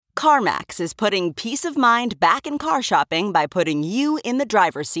CarMax is putting peace of mind back in car shopping by putting you in the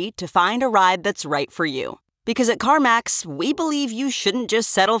driver's seat to find a ride that's right for you. Because at CarMax, we believe you shouldn't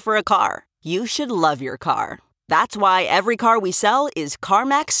just settle for a car. You should love your car. That's why every car we sell is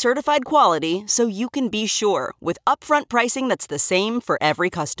CarMax certified quality, so you can be sure with upfront pricing that's the same for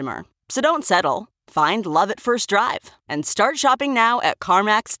every customer. So don't settle. Find love at first drive and start shopping now at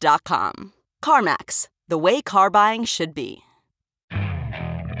CarMax.com. CarMax, the way car buying should be.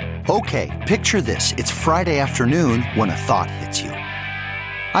 Okay, picture this. It's Friday afternoon when a thought hits you.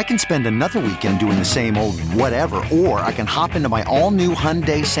 I can spend another weekend doing the same old whatever, or I can hop into my all-new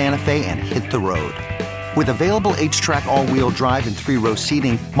Hyundai Santa Fe and hit the road. With available H-Track all-wheel drive and 3-row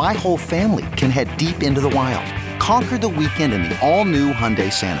seating, my whole family can head deep into the wild. Conquer the weekend in the all-new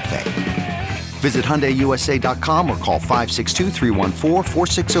Hyundai Santa Fe. Visit HyundaiUSA.com or call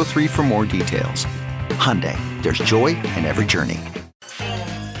 562-314-4603 for more details. Hyundai, there's joy in every journey.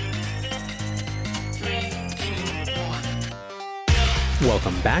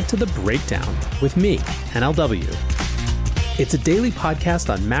 Welcome back to The Breakdown with me, NLW. It's a daily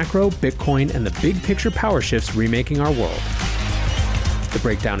podcast on macro, Bitcoin, and the big picture power shifts remaking our world. The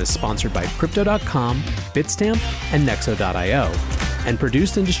Breakdown is sponsored by Crypto.com, Bitstamp, and Nexo.io, and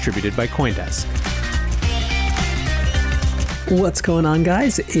produced and distributed by CoinDesk. What's going on,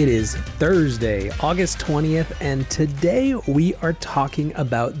 guys? It is Thursday, August 20th, and today we are talking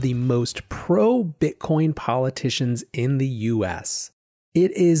about the most pro-Bitcoin politicians in the US.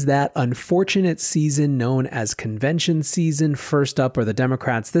 It is that unfortunate season known as convention season. First up are the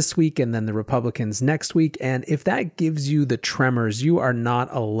Democrats this week and then the Republicans next week. And if that gives you the tremors, you are not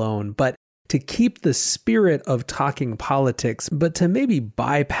alone. But to keep the spirit of talking politics, but to maybe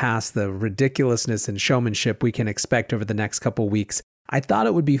bypass the ridiculousness and showmanship we can expect over the next couple weeks, I thought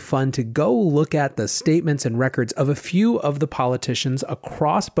it would be fun to go look at the statements and records of a few of the politicians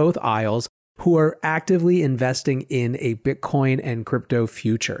across both aisles who are actively investing in a Bitcoin and crypto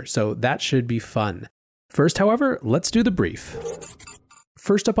future. So that should be fun. First, however, let's do the brief.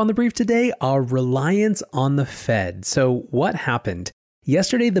 First up on the brief today, our reliance on the Fed. So what happened?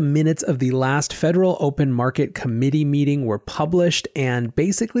 Yesterday, the minutes of the last Federal Open Market Committee meeting were published, and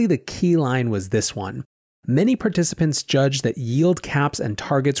basically the key line was this one. Many participants judged that yield caps and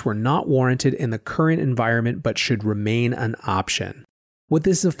targets were not warranted in the current environment but should remain an option. What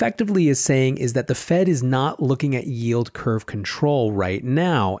this effectively is saying is that the Fed is not looking at yield curve control right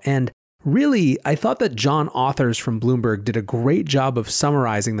now. And really, I thought that John Authers from Bloomberg did a great job of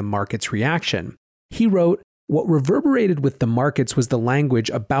summarizing the market's reaction. He wrote, "What reverberated with the markets was the language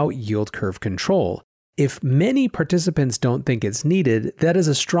about yield curve control. If many participants don't think it's needed, that is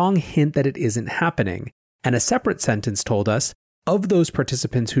a strong hint that it isn't happening." And a separate sentence told us, "Of those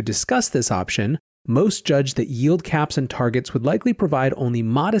participants who discussed this option, most judged that yield caps and targets would likely provide only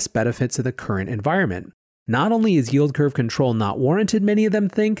modest benefits in the current environment. Not only is yield curve control not warranted, many of them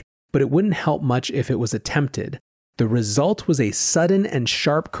think, but it wouldn't help much if it was attempted. The result was a sudden and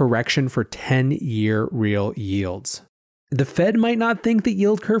sharp correction for 10-year real yields." The Fed might not think that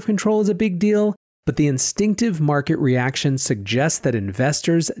yield curve control is a big deal, but the instinctive market reaction suggests that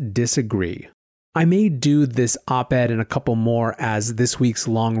investors disagree. I may do this op-ed and a couple more as this week's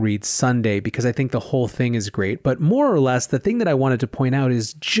Long Read Sunday because I think the whole thing is great. But more or less, the thing that I wanted to point out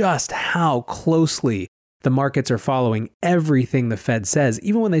is just how closely the markets are following everything the Fed says,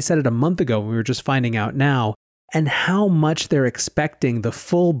 even when they said it a month ago, we were just finding out now, and how much they're expecting the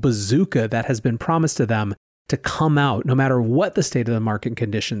full bazooka that has been promised to them to come out no matter what the state of the market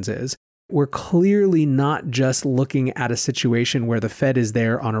conditions is. We're clearly not just looking at a situation where the Fed is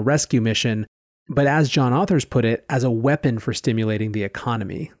there on a rescue mission, but as John Authers put it, as a weapon for stimulating the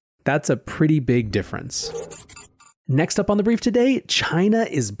economy. That's a pretty big difference. Next up on the brief today, China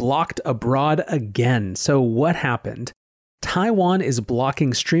is blocked abroad again. So what happened? Taiwan is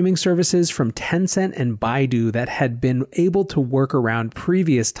blocking streaming services from Tencent and Baidu that had been able to work around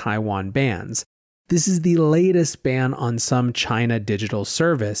previous Taiwan bans. This is the latest ban on some China digital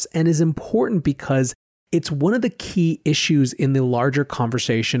service and is important because it's one of the key issues in the larger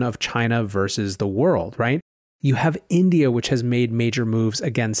conversation of China versus the world, right? You have India, which has made major moves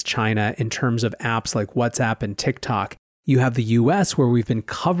against China in terms of apps like WhatsApp and TikTok. You have the US, where we've been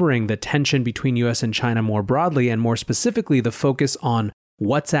covering the tension between US and China more broadly, and more specifically, the focus on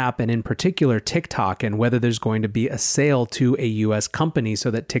WhatsApp and in particular TikTok, and whether there's going to be a sale to a US company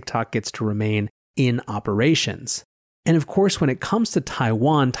so that TikTok gets to remain in operations. And of course, when it comes to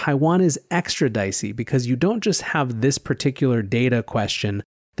Taiwan, Taiwan is extra dicey because you don't just have this particular data question.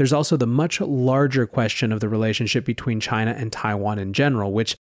 There's also the much larger question of the relationship between China and Taiwan in general,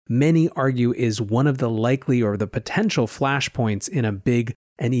 which many argue is one of the likely or the potential flashpoints in a big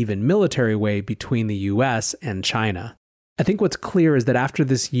and even military way between the US and China. I think what's clear is that after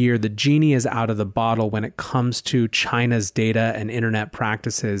this year, the genie is out of the bottle when it comes to China's data and internet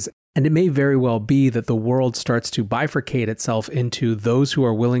practices, and it may very well be that the world starts to bifurcate itself into those who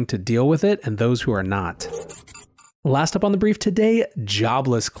are willing to deal with it and those who are not. Last up on the brief today,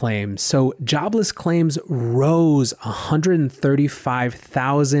 jobless claims. So jobless claims rose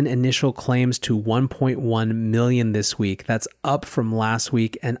 135,000 initial claims to 1.1 million this week. That's up from last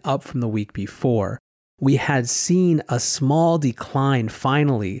week and up from the week before. We had seen a small decline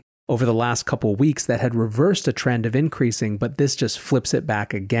finally over the last couple weeks that had reversed a trend of increasing, but this just flips it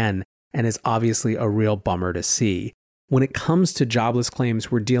back again and is obviously a real bummer to see. When it comes to jobless claims,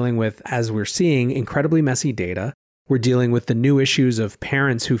 we're dealing with, as we're seeing, incredibly messy data. We're dealing with the new issues of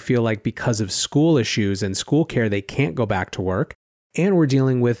parents who feel like because of school issues and school care, they can't go back to work. And we're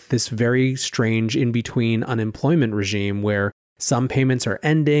dealing with this very strange in-between unemployment regime where some payments are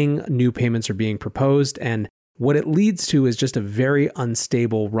ending, new payments are being proposed, and what it leads to is just a very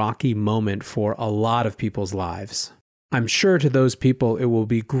unstable, rocky moment for a lot of people's lives. I'm sure to those people it will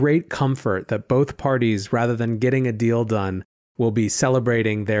be great comfort that both parties, rather than getting a deal done, will be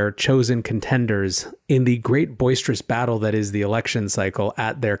celebrating their chosen contenders in the great boisterous battle that is the election cycle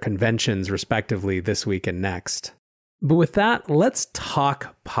at their conventions, respectively, this week and next. But with that, let's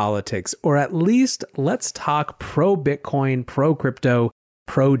talk politics, or at least let's talk pro-Bitcoin, pro-crypto,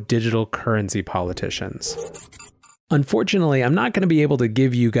 pro-digital currency politicians. Unfortunately, I'm not going to be able to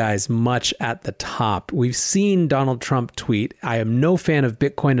give you guys much at the top. We've seen Donald Trump tweet, "I am no fan of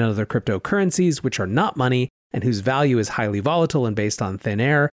Bitcoin and other cryptocurrencies, which are not money, and whose value is highly volatile and based on thin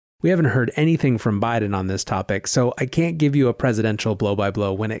air." We haven't heard anything from Biden on this topic, so I can't give you a presidential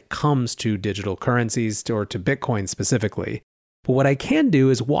blow-by-blow when it comes to digital currencies or to Bitcoin specifically. But what I can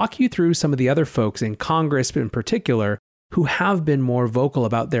do is walk you through some of the other folks in Congress in particular who have been more vocal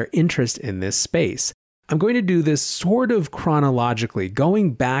about their interest in this space. I'm going to do this sort of chronologically,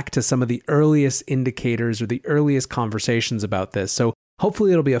 going back to some of the earliest indicators or the earliest conversations about this. So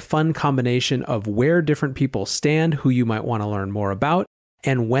hopefully it'll be a fun combination of where different people stand, who you might want to learn more about,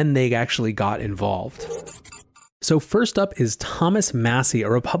 and when they actually got involved. So first up is Thomas Massie, a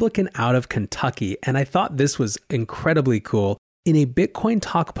Republican out of Kentucky, and I thought this was incredibly cool. In a Bitcoin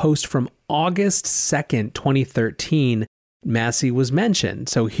Talk post from August 2nd, 2013, Massie was mentioned.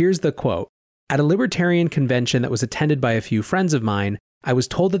 So here's the quote. "At a libertarian convention that was attended by a few friends of mine, I was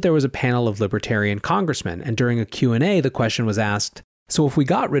told that there was a panel of libertarian congressmen, and during a Q&A, the question was asked, so if we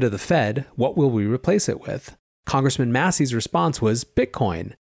got rid of the Fed, what will we replace it with? Congressman Massie's response was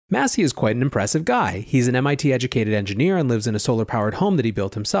Bitcoin. Massie is quite an impressive guy. He's an MIT-educated engineer and lives in a solar-powered home that he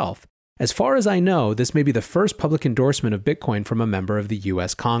built himself. As far as I know, this may be the first public endorsement of Bitcoin from a member of the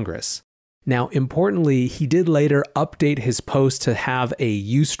US Congress." Now, importantly, he did later update his post to have a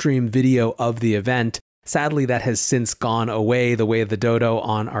Ustream video of the event. Sadly, that has since gone away the way of the dodo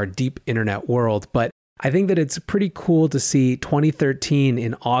on our deep internet world, but I think that it's pretty cool to see 2013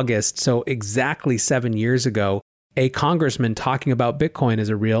 in August, so exactly 7 years ago, a congressman talking about Bitcoin as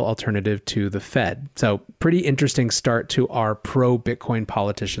a real alternative to the Fed. So pretty interesting start to our pro-Bitcoin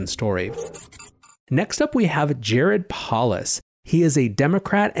politician story. Next up, we have Jared Polis. He is a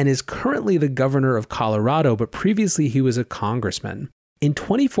Democrat and is currently the governor of Colorado, but previously he was a congressman. In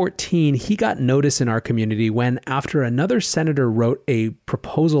 2014, he got notice in our community when, after another senator wrote a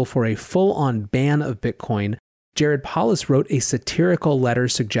proposal for a full-on ban of Bitcoin, Jared Polis wrote a satirical letter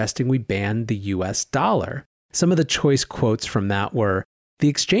suggesting we ban the US dollar. Some of the choice quotes from that were, "The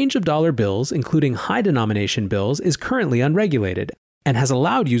exchange of dollar bills, including high-denomination bills, is currently unregulated and has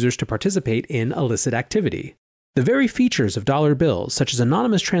allowed users to participate in illicit activity. The very features of dollar bills, such as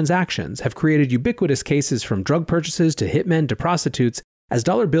anonymous transactions, have created ubiquitous cases from drug purchases to hitmen to prostitutes, as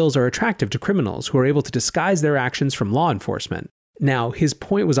dollar bills are attractive to criminals who are able to disguise their actions from law enforcement." Now, his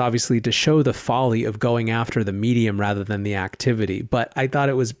point was obviously to show the folly of going after the medium rather than the activity, but I thought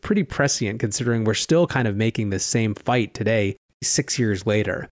it was pretty prescient considering we're still kind of making this same fight today, 6 years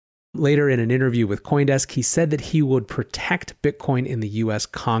later. Later in an interview with CoinDesk, he said that he would protect Bitcoin in the US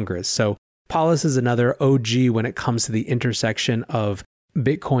Congress. So Polis is another OG when it comes to the intersection of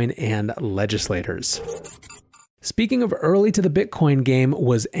Bitcoin and legislators. Speaking of early to the Bitcoin game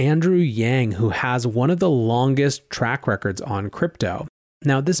was Andrew Yang, who has one of the longest track records on crypto.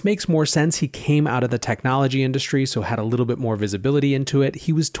 Now, this makes more sense. He came out of the technology industry, so had a little bit more visibility into it.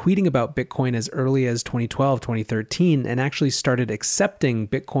 He was tweeting about Bitcoin as early as 2012, 2013, and actually started accepting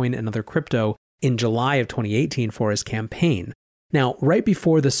Bitcoin and other crypto in July of 2018 for his campaign. Now, right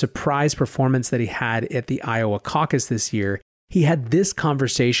before the surprise performance that he had at the Iowa caucus this year, He had this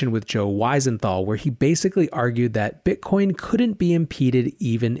conversation with Joe Weisenthal where he basically argued that Bitcoin couldn't be impeded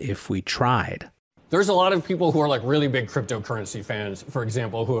even if we tried. There's a lot of people who are like really big cryptocurrency fans, for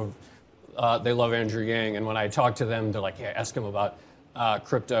example, who have, they love Andrew Yang. And when I talk to them, they're like, yeah, ask him about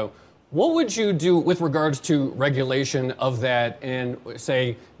crypto. What would you do with regards to regulation of that and,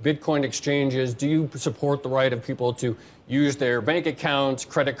 say, Bitcoin exchanges? Do you support the right of people to use their bank accounts,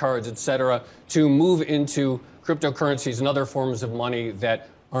 credit cards, et cetera, to move into cryptocurrencies and other forms of money that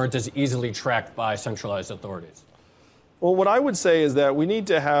aren't as easily tracked by centralized authorities? Well, what I would say is that we need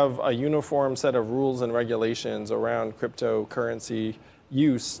to have a uniform set of rules and regulations around cryptocurrency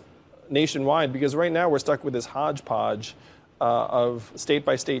use nationwide, because right now we're stuck with this hodgepodge of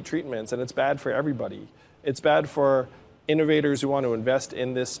state-by-state treatments, and it's bad for everybody. It's bad for innovators who want to invest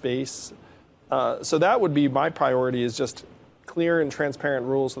in this space. So that would be my priority, is just clear and transparent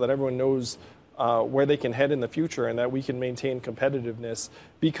rules so that everyone knows where they can head in the future and that we can maintain competitiveness.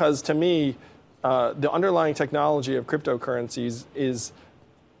 Because to me, the underlying technology of cryptocurrencies is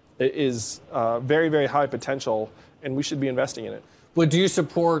very, very high potential, and we should be investing in it. But do you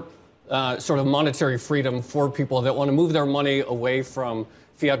support sort of monetary freedom for people that want to move their money away from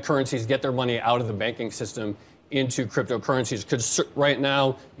fiat currencies, get their money out of the banking system into cryptocurrencies? Because right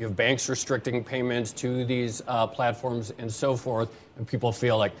now you have banks restricting payments to these platforms and so forth, and people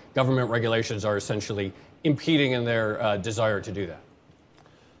feel like government regulations are essentially impeding in their desire to do that.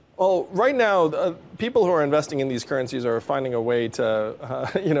 Well, right now, people who are investing in these currencies are finding a way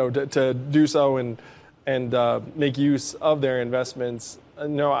to, to do so and make use of their investments.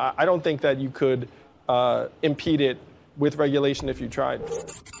 No, I don't think that you could impede it with regulation if you tried.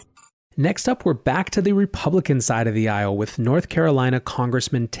 Next up, we're back to the Republican side of the aisle with North Carolina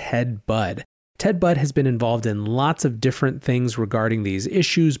Congressman Ted Budd. Ted Budd has been involved in lots of different things regarding these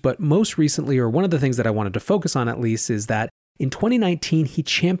issues, but most recently, or one of the things that I wanted to focus on at least, is that in 2019, he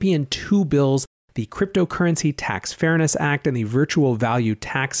championed two bills, the Cryptocurrency Tax Fairness Act and the Virtual Value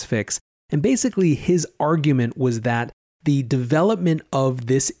Tax Fix. And basically, his argument was that the development of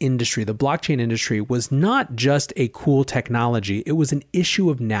this industry, the blockchain industry, was not just a cool technology, it was an issue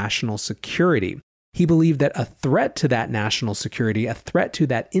of national security. He believed that a threat to that national security, a threat to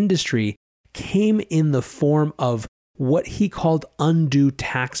that industry, came in the form of what he called undue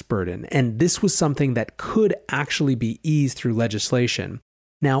tax burden. And this was something that could actually be eased through legislation.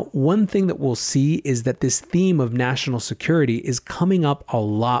 Now, one thing that we'll see is that this theme of national security is coming up a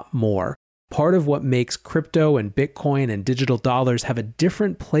lot more. Part of what makes crypto and Bitcoin and digital dollars have a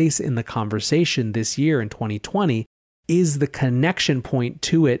different place in the conversation this year in 2020 is the connection point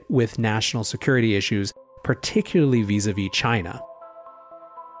to it with national security issues, particularly vis-a-vis China.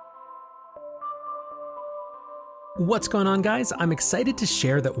 What's going on, guys? I'm excited to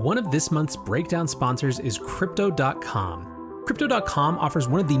share that one of this month's breakdown sponsors is Crypto.com. Crypto.com offers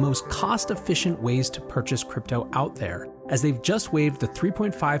one of the most cost-efficient ways to purchase crypto out there, as they've just waived the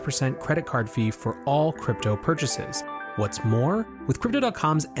 3.5% credit card fee for all crypto purchases. What's more, with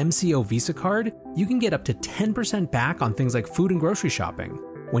Crypto.com's MCO Visa card, you can get up to 10% back on things like food and grocery shopping.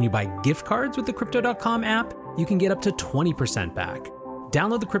 When you buy gift cards with the Crypto.com app, you can get up to 20% back.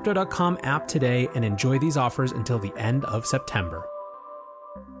 Download the Crypto.com app today and enjoy these offers until the end of September.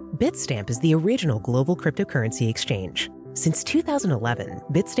 Bitstamp is the original global cryptocurrency exchange. Since 2011,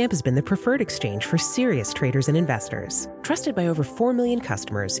 Bitstamp has been the preferred exchange for serious traders and investors, trusted by over 4 million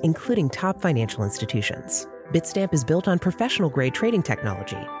customers, including top financial institutions. Bitstamp is built on professional-grade trading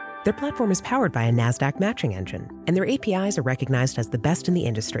technology. Their platform is powered by a NASDAQ matching engine, and their APIs are recognized as the best in the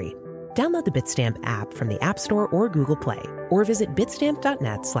industry. Download the Bitstamp app from the App Store or Google Play, or visit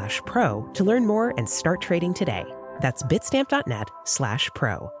bitstamp.net/pro to learn more and start trading today. That's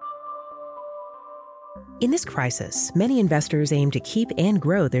bitstamp.net/pro. In this crisis, many investors aim to keep and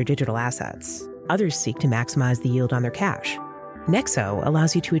grow their digital assets. Others seek to maximize the yield on their cash. Nexo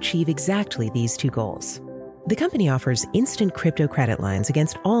allows you to achieve exactly these two goals. The company offers instant crypto credit lines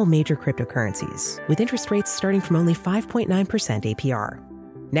against all major cryptocurrencies, with interest rates starting from only 5.9% APR.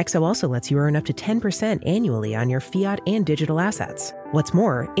 Nexo also lets you earn up to 10% annually on your fiat and digital assets. What's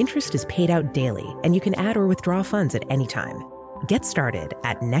more, interest is paid out daily, and you can add or withdraw funds at any time. Get started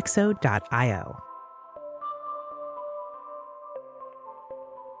at nexo.io.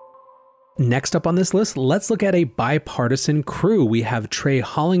 Next up on this list, let's look at a bipartisan crew. We have Trey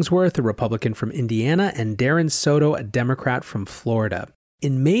Hollingsworth, a Republican from Indiana, and Darren Soto, a Democrat from Florida.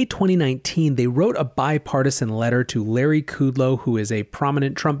 In May 2019, they wrote a bipartisan letter to Larry Kudlow, who is a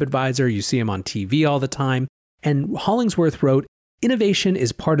prominent Trump advisor. You see him on TV all the time. And Hollingsworth wrote, "Innovation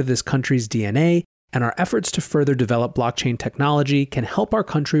is part of this country's DNA, and our efforts to further develop blockchain technology can help our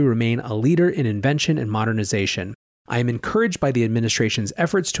country remain a leader in invention and modernization. I am encouraged by the administration's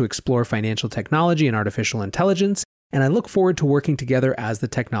efforts to explore financial technology and artificial intelligence, and I look forward to working together as the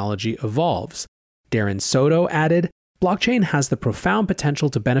technology evolves. Darren Soto added, blockchain has the profound potential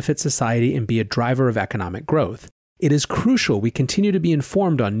to benefit society and be a driver of economic growth. It is crucial we continue to be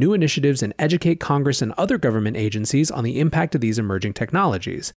informed on new initiatives and educate Congress and other government agencies on the impact of these emerging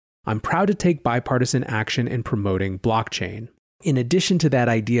technologies. I'm proud to take bipartisan action in promoting blockchain. In addition to that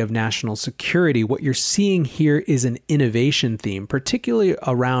idea of national security, what you're seeing here is an innovation theme, particularly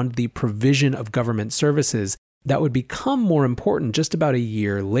around the provision of government services that would become more important just about a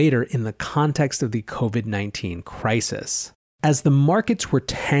year later in the context of the COVID-19 crisis. As the markets were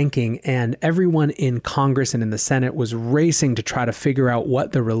tanking and everyone in Congress and in the Senate was racing to try to figure out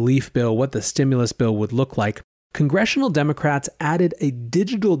what the relief bill, what the stimulus bill would look like, congressional Democrats added a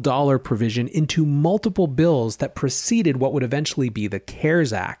digital dollar provision into multiple bills that preceded what would eventually be the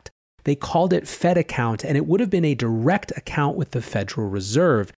CARES Act. They called it Fed account, and it would have been a direct account with the Federal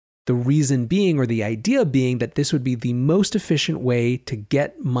Reserve. The reason being, or the idea being, that this would be the most efficient way to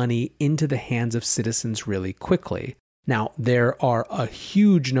get money into the hands of citizens really quickly. Now, there are a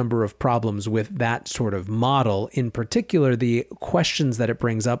huge number of problems with that sort of model, in particular the questions that it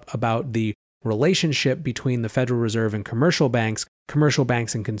brings up about the relationship between the Federal Reserve and commercial banks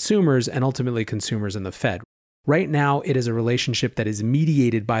and consumers, and ultimately consumers and the Fed. Right now, it is a relationship that is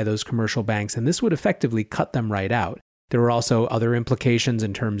mediated by those commercial banks, and this would effectively cut them right out. There are also other implications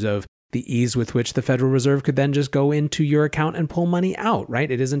in terms of the ease with which the Federal Reserve could then just go into your account and pull money out,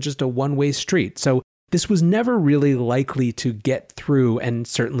 right? It isn't just a one-way street. So this was never really likely to get through, and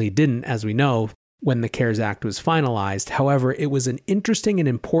certainly didn't, as we know, when the CARES Act was finalized. However, it was an interesting and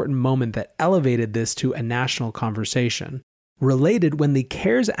important moment that elevated this to a national conversation. Related, when the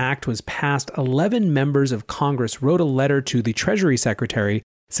CARES Act was passed, 11 members of Congress wrote a letter to the Treasury Secretary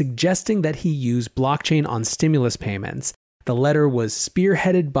suggesting that he use blockchain on stimulus payments. The letter was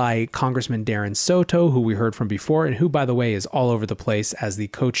spearheaded by Congressman Darren Soto, who we heard from before, and who, by the way, is all over the place as the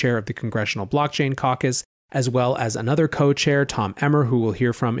co-chair of the Congressional Blockchain Caucus, as well as another co-chair, Tom Emmer, who we'll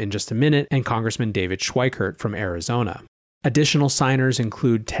hear from in just a minute, and Congressman David Schweikert from Arizona. Additional signers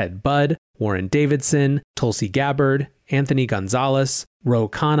include Ted Budd, Warren Davidson, Tulsi Gabbard, Anthony Gonzalez, Ro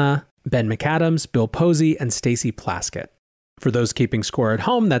Khanna, Ben McAdams, Bill Posey, and Stacey Plaskett. For those keeping score at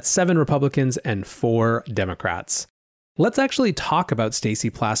home, that's 7 Republicans and 4 Democrats. Let's actually talk about Stacey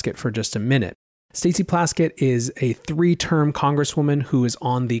Plaskett for just a minute. Stacey Plaskett is a 3-term congresswoman who is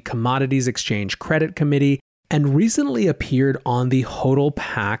on the Commodities Exchange Credit Committee and recently appeared on the Hodl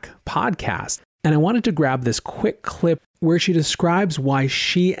PAC podcast. And I wanted to grab this quick clip where she describes why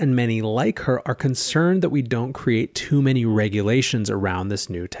she and many like her are concerned that we don't create too many regulations around this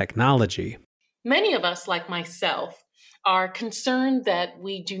new technology. Many of us, like myself, are concerned that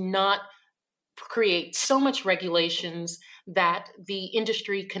we do not create so much regulations that the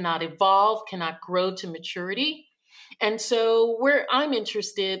industry cannot evolve, cannot grow to maturity. And so I'm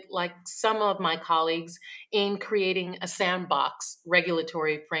interested, like some of my colleagues, in creating a sandbox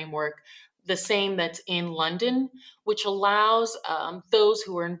regulatory framework, the same that's in London, which allows those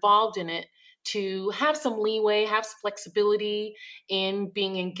who are involved in it to have some leeway, have some flexibility in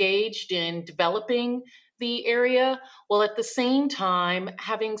being engaged in developing the area, while at the same time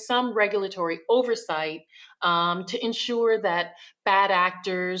having some regulatory oversight to ensure that bad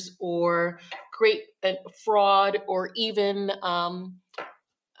actors or great fraud or even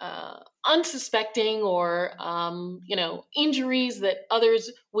unsuspecting or injuries that others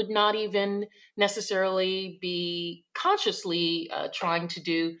would not even necessarily be consciously trying to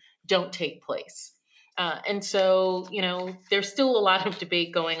do don't take place. And so, there's still a lot of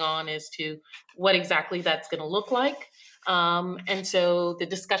debate going on as to what exactly that's going to look like. And so the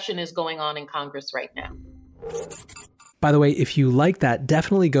discussion is going on in Congress right now. By the way, if you like that,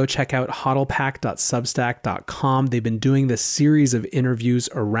 definitely go check out hodlpack.substack.com. They've been doing this series of interviews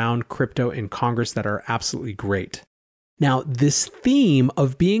around crypto in Congress that are absolutely great. Now, this theme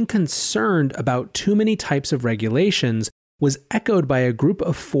of being concerned about too many types of regulations was echoed by a group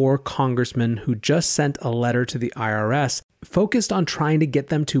of 4 congressmen who just sent a letter to the IRS focused on trying to get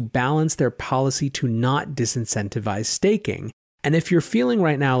them to balance their policy to not disincentivize staking. And if you're feeling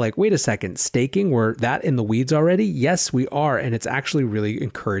right now like, wait a second, staking, we're that in the weeds already? Yes, we are, and it's actually really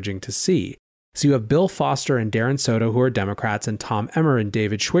encouraging to see. So you have Bill Foster and Darren Soto, who are Democrats, and Tom Emmer and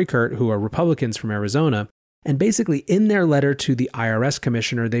David Schweikert, who are Republicans from Arizona. And basically in their letter to the IRS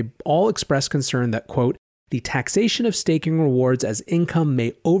commissioner, they all express concern that, quote, the taxation of staking rewards as income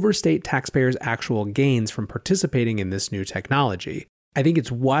may overstate taxpayers' actual gains from participating in this new technology. I think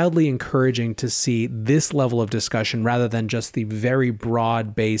it's wildly encouraging to see this level of discussion rather than just the very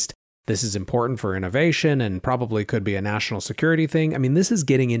broad-based this is important for innovation and probably could be a national security thing. I mean, this is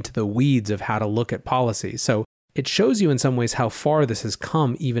getting into the weeds of how to look at policy. So it shows you in some ways how far this has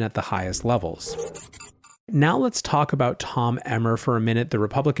come even at the highest levels. Now let's talk about Tom Emmer for a minute, the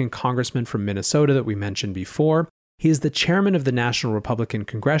Republican congressman from Minnesota that we mentioned before. He is the chairman of the National Republican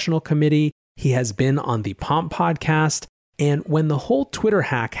Congressional Committee. He has been on the Pomp podcast. And when the whole Twitter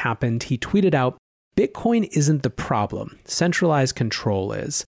hack happened, he tweeted out, "Bitcoin isn't the problem. Centralized control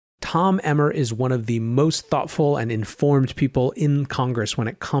is." Tom Emmer is one of the most thoughtful and informed people in Congress when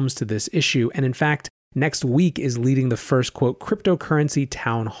it comes to this issue. And in fact, next week is leading the first, quote, cryptocurrency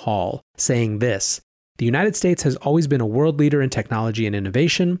town hall, saying this: "The United States has always been a world leader in technology and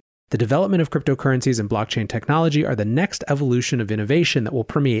innovation. The development of cryptocurrencies and blockchain technology are the next evolution of innovation that will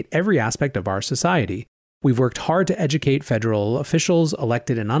permeate every aspect of our society. We've worked hard to educate federal officials,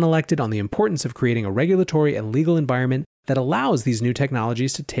 elected and unelected, on the importance of creating a regulatory and legal environment that allows these new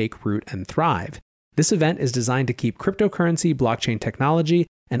technologies to take root and thrive. This event is designed to keep cryptocurrency, blockchain technology,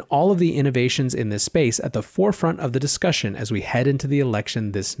 and all of the innovations in this space at the forefront of the discussion as we head into the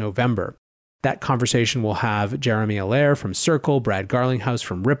election this November." That conversation will have Jeremy Allaire from Circle, Brad Garlinghouse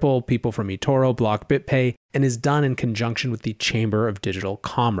from Ripple, people from eToro, Block, BitPay, and is done in conjunction with the Chamber of Digital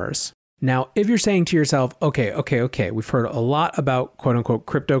Commerce. Now, if you're saying to yourself, okay, we've heard a lot about quote unquote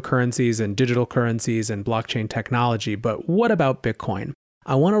cryptocurrencies and digital currencies and blockchain technology, but what about Bitcoin?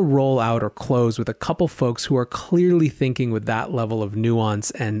 I want to roll out or close with a couple folks who are clearly thinking with that level of nuance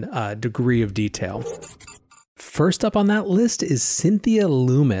and degree of detail. First up on that list is Cynthia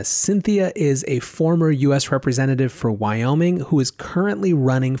Lummis. Cynthia is a former U.S. representative for Wyoming who is currently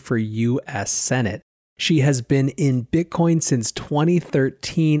running for U.S. Senate. She has been in Bitcoin since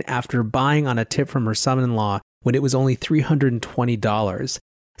 2013 after buying on a tip from her son-in-law when it was only $320.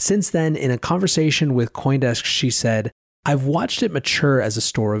 Since then, in a conversation with CoinDesk, she said, "I've watched it mature as a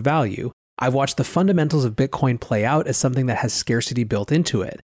store of value. I've watched the fundamentals of Bitcoin play out as something that has scarcity built into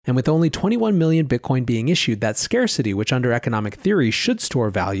it. And with only 21 million Bitcoin being issued, that scarcity, which under economic theory should store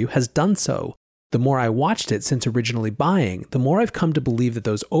value, has done so. The more I watched it since originally buying, the more I've come to believe that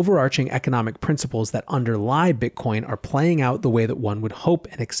those overarching economic principles that underlie Bitcoin are playing out the way that one would hope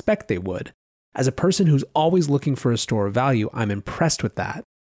and expect they would. As a person who's always looking for a store of value, I'm impressed with that.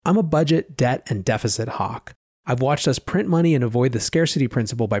 I'm a budget, debt, and deficit hawk. I've watched us print money and avoid the scarcity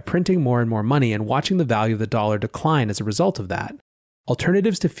principle by printing more and more money and watching the value of the dollar decline as a result of that.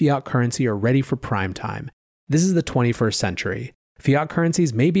 Alternatives to fiat currency are ready for prime time. This is the 21st century. Fiat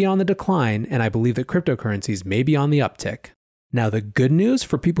currencies may be on the decline, and I believe that cryptocurrencies may be on the uptick." Now, the good news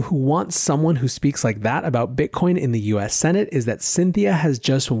for people who want someone who speaks like that about Bitcoin in the US Senate is that Cynthia has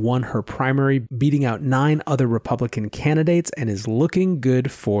just won her primary, beating out 9 other Republican candidates, and is looking good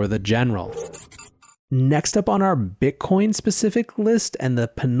for the general. Next up on our Bitcoin-specific list, and the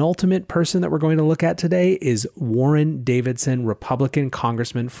penultimate person that we're going to look at today, is Warren Davidson, Republican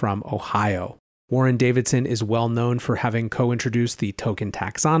congressman from Ohio. Warren Davidson is well known for having co-introduced the Token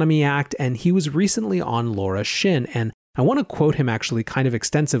Taxonomy Act, and he was recently on Laura Shin, and I want to quote him actually kind of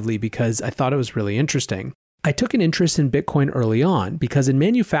extensively because I thought it was really interesting. "I took an interest in Bitcoin early on because in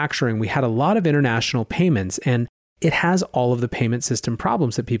manufacturing we had a lot of international payments, and it has all of the payment system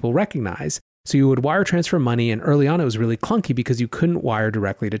problems that people recognize. So you would wire transfer money, and early on it was really clunky because you couldn't wire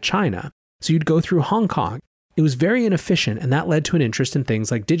directly to China. So you'd go through Hong Kong. It was very inefficient, and that led to an interest in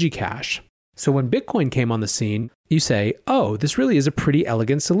things like DigiCash. So when Bitcoin came on the scene, you say, oh, this really is a pretty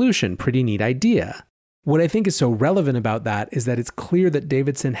elegant solution, pretty neat idea." What I think is so relevant about that is that it's clear that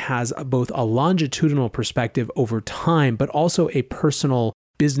Davidson has both a longitudinal perspective over time, but also a personal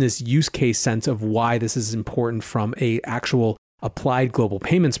business use case sense of why this is important from an actual applied global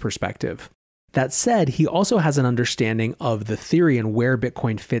payments perspective. That said, he also has an understanding of the theory and where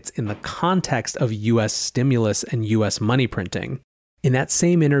Bitcoin fits in the context of US stimulus and US money printing. In that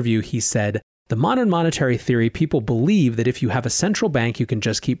same interview, he said, "The modern monetary theory, people believe that if you have a central bank, you can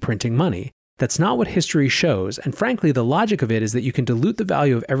just keep printing money. That's not what history shows, and frankly, the logic of it is that you can dilute the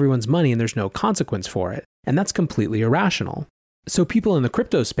value of everyone's money and there's no consequence for it, and that's completely irrational." So people in the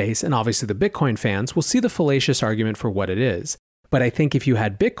crypto space, and obviously the Bitcoin fans, will see the fallacious argument for what it is. But I think if you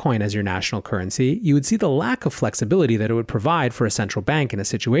had Bitcoin as your national currency, you would see the lack of flexibility that it would provide for a central bank in a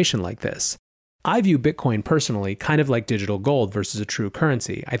situation like this. I view Bitcoin personally kind of like digital gold versus a true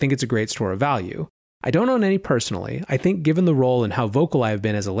currency. I think it's a great store of value. I don't own any personally. I think given the role and how vocal I have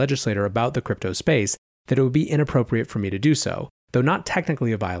been as a legislator about the crypto space, that it would be inappropriate for me to do so, though not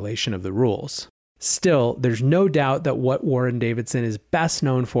technically a violation of the rules. Still, there's no doubt that what Warren Davidson is best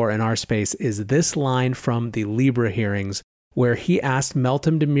known for in our space is this line from the Libra hearings, where he asked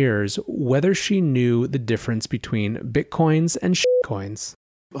Meltem Demirors whether she knew the difference between Bitcoins and shitcoins.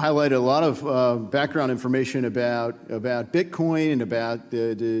 Highlighted a lot of background information about Bitcoin and about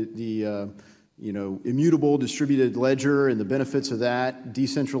the immutable distributed ledger and the benefits of that,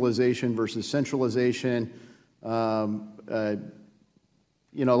 decentralization versus centralization. A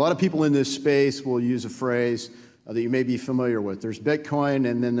lot of people in this space will use a phrase that you may be familiar with. There's Bitcoin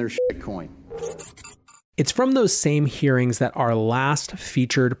and then there's shitcoin. It's from those same hearings that our last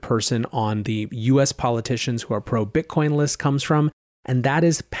featured person on the U.S. politicians who are pro-Bitcoin list comes from, and that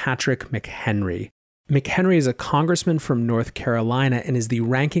is Patrick McHenry. McHenry is a congressman from North Carolina and is the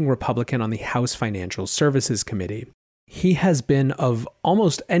ranking Republican on the House Financial Services Committee. He has been, of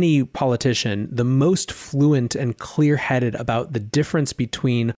almost any politician, the most fluent and clear-headed about the difference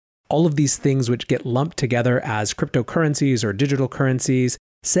between all of these things which get lumped together as cryptocurrencies or digital currencies,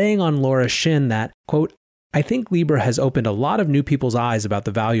 saying on Laura Shin that, quote, "I think Libra has opened a lot of new people's eyes about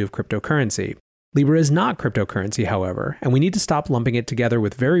the value of cryptocurrency. Libra is not cryptocurrency, however, and we need to stop lumping it together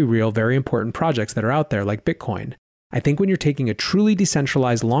with very real, very important projects that are out there like Bitcoin. I think when you're taking a truly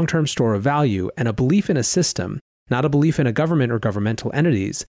decentralized long-term store of value and a belief in a system, not a belief in a government or governmental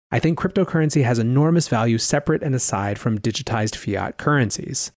entities, I think cryptocurrency has enormous value separate and aside from digitized fiat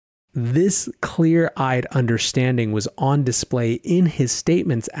currencies." This clear-eyed understanding was on display in his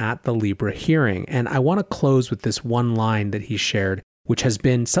statements at the Libra hearing, and I want to close with this one line that he shared, which has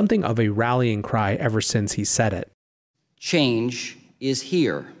been something of a rallying cry ever since he said it. Change is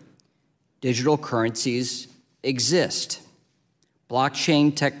here. Digital currencies exist.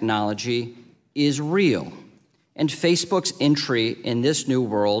 Blockchain technology is real. And Facebook's entry in this new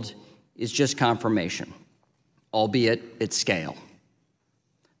world is just confirmation, albeit at scale.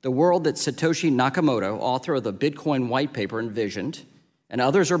 The world that Satoshi Nakamoto, author of the Bitcoin white paper, envisioned, and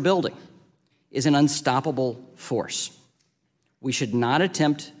others are building, is an unstoppable force. We should not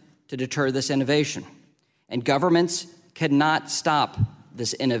attempt to deter this innovation, and governments cannot stop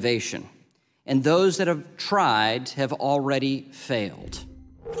this innovation. And those that have tried have already failed.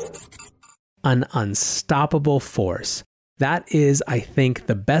 An unstoppable force. That is, I think,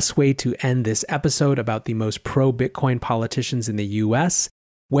 the best way to end this episode about the most pro-Bitcoin politicians in the US.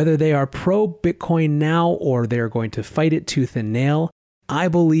 Whether they are pro-Bitcoin now or they're going to fight it tooth and nail, I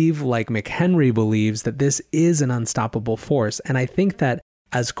believe, like McHenry believes, that this is an unstoppable force. And I think that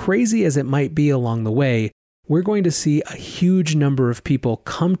as crazy as it might be along the way, we're going to see a huge number of people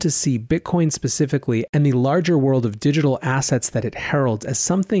come to see Bitcoin specifically and the larger world of digital assets that it heralds as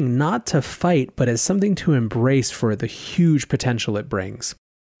something not to fight, but as something to embrace for the huge potential it brings.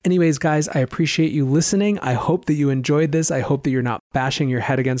 Anyways, guys, I appreciate you listening. I hope that you enjoyed this. I hope that you're not bashing your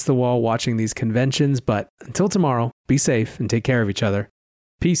head against the wall watching these conventions. But until tomorrow, be safe and take care of each other.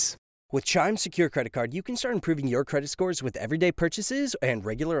 Peace. With Chime's Secure Credit Card, you can start improving your credit scores with everyday purchases and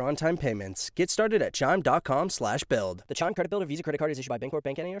regular on-time payments. Get started at Chime.com/build. The Chime Credit Builder Visa Credit Card is issued by Bancorp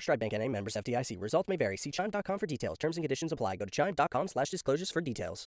Bank N.A. or Stride Bank N.A. Members FDIC. Results may vary. See Chime.com for details. Terms and conditions apply. Go to Chime.com/disclosures for details.